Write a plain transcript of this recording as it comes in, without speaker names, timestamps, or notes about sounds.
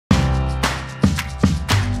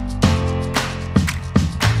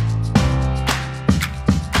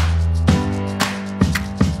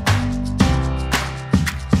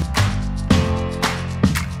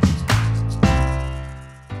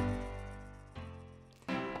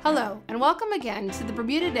Hello, and welcome again to the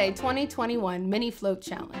Bermuda Day 2021 Mini Float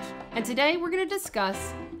Challenge. And today we're going to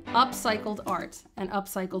discuss upcycled art and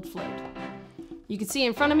upcycled float. You can see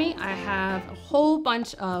in front of me, I have a whole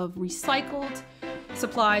bunch of recycled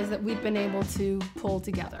supplies that we've been able to pull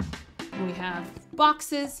together. We have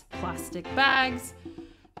boxes, plastic bags,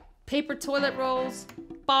 paper toilet rolls,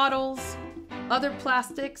 bottles, other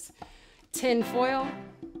plastics, tin foil,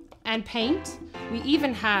 and paint. We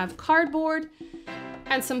even have cardboard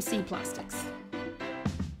and some sea plastics.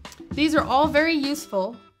 These are all very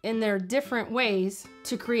useful in their different ways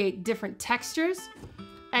to create different textures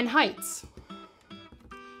and heights.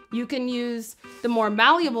 You can use the more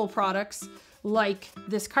malleable products like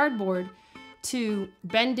this cardboard to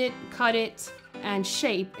bend it, cut it, and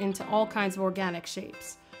shape into all kinds of organic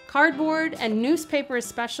shapes. Cardboard and newspaper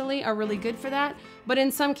especially are really good for that, but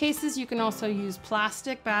in some cases you can also use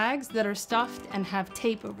plastic bags that are stuffed and have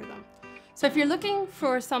tape over them. So if you're looking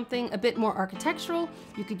for something a bit more architectural,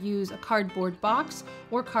 you could use a cardboard box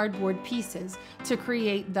or cardboard pieces to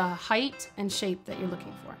create the height and shape that you're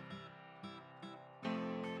looking for.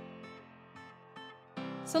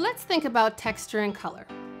 So let's think about texture and color.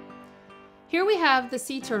 Here we have the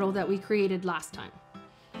sea turtle that we created last time.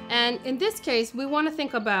 And in this case, we want to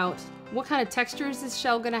think about what kind of texture is this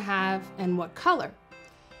shell going to have and what color.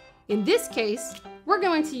 In this case, we're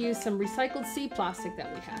going to use some recycled sea plastic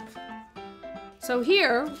that we have. So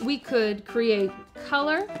here we could create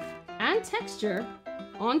color and texture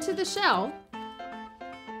onto the shell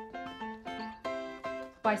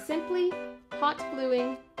by simply hot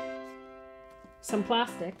gluing some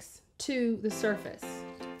plastics to the surface.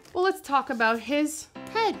 Well, let's talk about his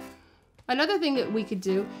head. Another thing that we could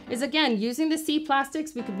do is, again, using the sea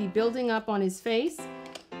plastics, we could be building up on his face.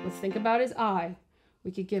 Let's think about his eye. We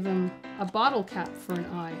could give him a bottle cap for an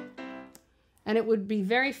eye. And it would be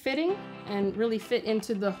very fitting and really fit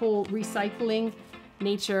into the whole recycling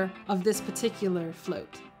nature of this particular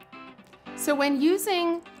float. So when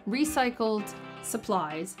using recycled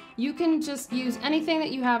supplies, you can just use anything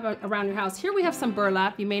that you have around your house. Here we have some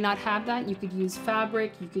burlap. You may not have that. You could use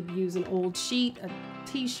fabric. You could use an old sheet, a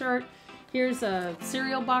t-shirt. Here's a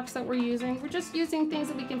cereal box that we're using. We're just using things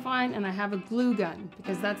that we can find, and I have a glue gun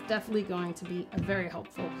because that's definitely going to be a very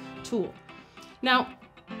helpful tool. Now,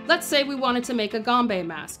 let's say we wanted to make a gombe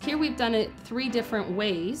mask. Here we've done it 3 different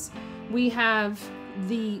ways. We have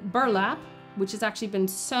the burlap, which has actually been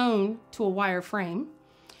sewn to a wire frame.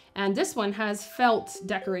 And this one has felt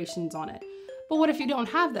decorations on it. But what if you don't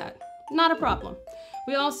have that? Not a problem.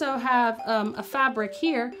 We also have a fabric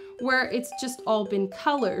here where it's just all been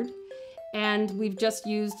colored and we've just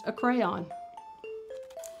used a crayon.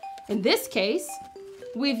 In this case,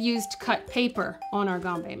 we've used cut paper on our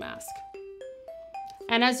gombe mask.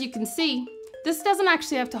 And as you can see, this doesn't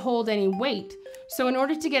actually have to hold any weight. So in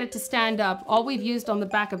order to get it to stand up, all we've used on the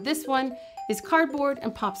back of this one is cardboard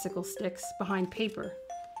and popsicle sticks behind paper.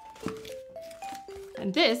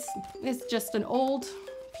 And this is just an old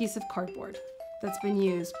piece of cardboard that's been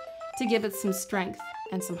used to give it some strength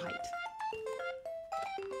and some height.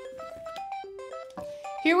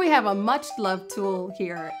 Here we have a much loved tool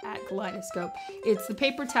here at Kaleidoscope. It's the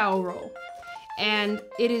paper towel roll. And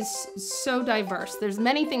it is so diverse. There's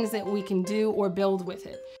many things that we can do or build with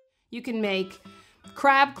it. You can make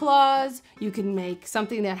crab claws, you can make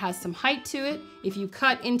something that has some height to it. If you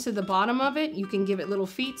cut into the bottom of it, you can give it little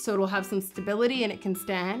feet so it'll have some stability and it can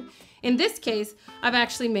stand. In this case, I've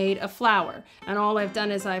actually made a flower, and all I've done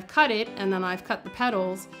is I've cut it and then I've cut the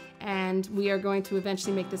petals, and we are going to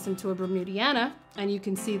eventually make this into a Bermudiana, and you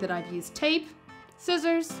can see that I've used tape,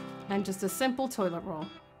 scissors, and just a simple toilet roll.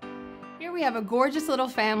 Here we have a gorgeous little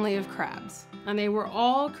family of crabs, and they were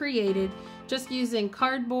all created just using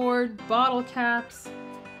cardboard, bottle caps.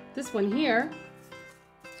 This one here,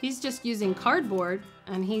 he's just using cardboard,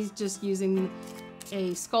 and he's just using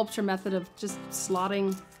a sculpture method of just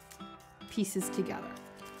slotting pieces together.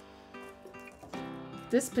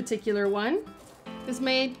 This particular one is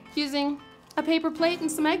made using a paper plate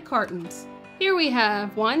and some egg cartons. Here we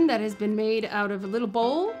have one that has been made out of a little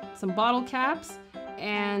bowl, some bottle caps,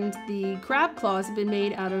 and the crab claws have been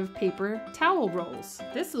made out of paper towel rolls.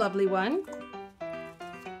 This lovely one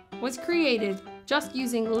was created just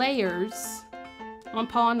using layers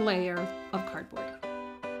upon layer of cardboard.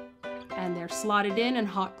 And they're slotted in and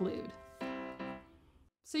hot glued.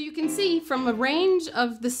 So you can see from a range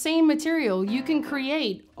of the same material, you can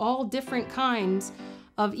create all different kinds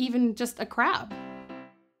of even just a crab.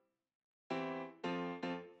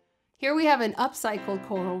 Here we have an upcycled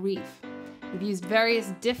coral reef. We've used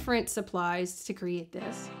various different supplies to create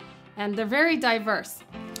this, and they're very diverse.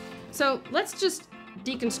 So let's just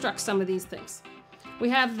deconstruct some of these things. We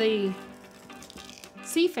have the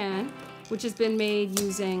sea fan, which has been made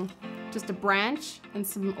using just a branch and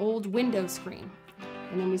some old window screen.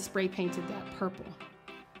 And then we spray painted that purple.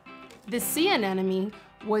 This sea anemone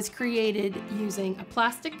was created using a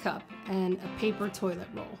plastic cup and a paper toilet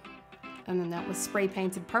roll. And then that was spray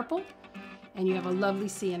painted purple, and you have a lovely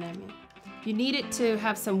sea anemone. If you need it to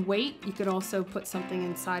have some weight, you could also put something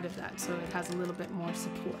inside of that so it has a little bit more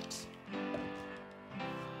support.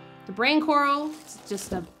 The brain coral is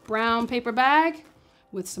just a brown paper bag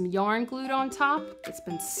with some yarn glued on top. It's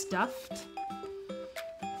been stuffed.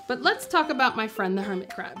 But let's talk about my friend the hermit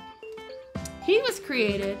crab. He was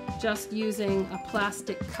created just using a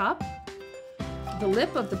plastic cup, the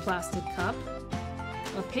lip of the plastic cup,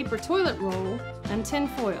 a paper toilet roll, and tin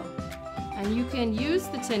foil. And you can use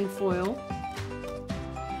the tin foil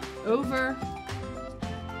over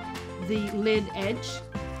the lid edge,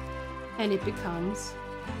 and it becomes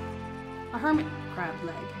a hermit crab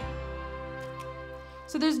leg.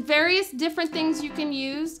 So there's various different things you can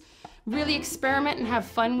use. Really experiment and have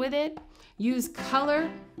fun with it. Use color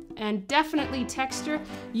and definitely texture.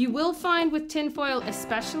 You will find with tinfoil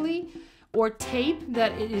especially, or tape,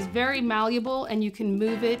 that it is very malleable and you can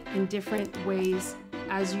move it in different ways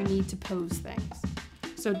as you need to pose things.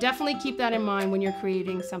 So definitely keep that in mind when you're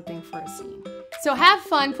creating something for a scene. So have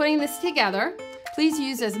fun putting this together. Please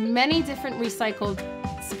use as many different recycled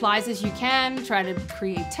supplies as you can. Try to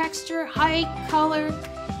create texture, height, color,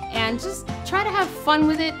 and just try to have fun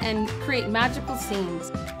with it and create magical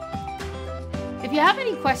scenes. If you have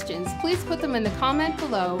any questions, please put them in the comment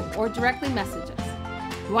below or directly message us.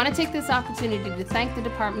 We want to take this opportunity to thank the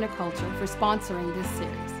Department of Culture for sponsoring this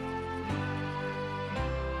series.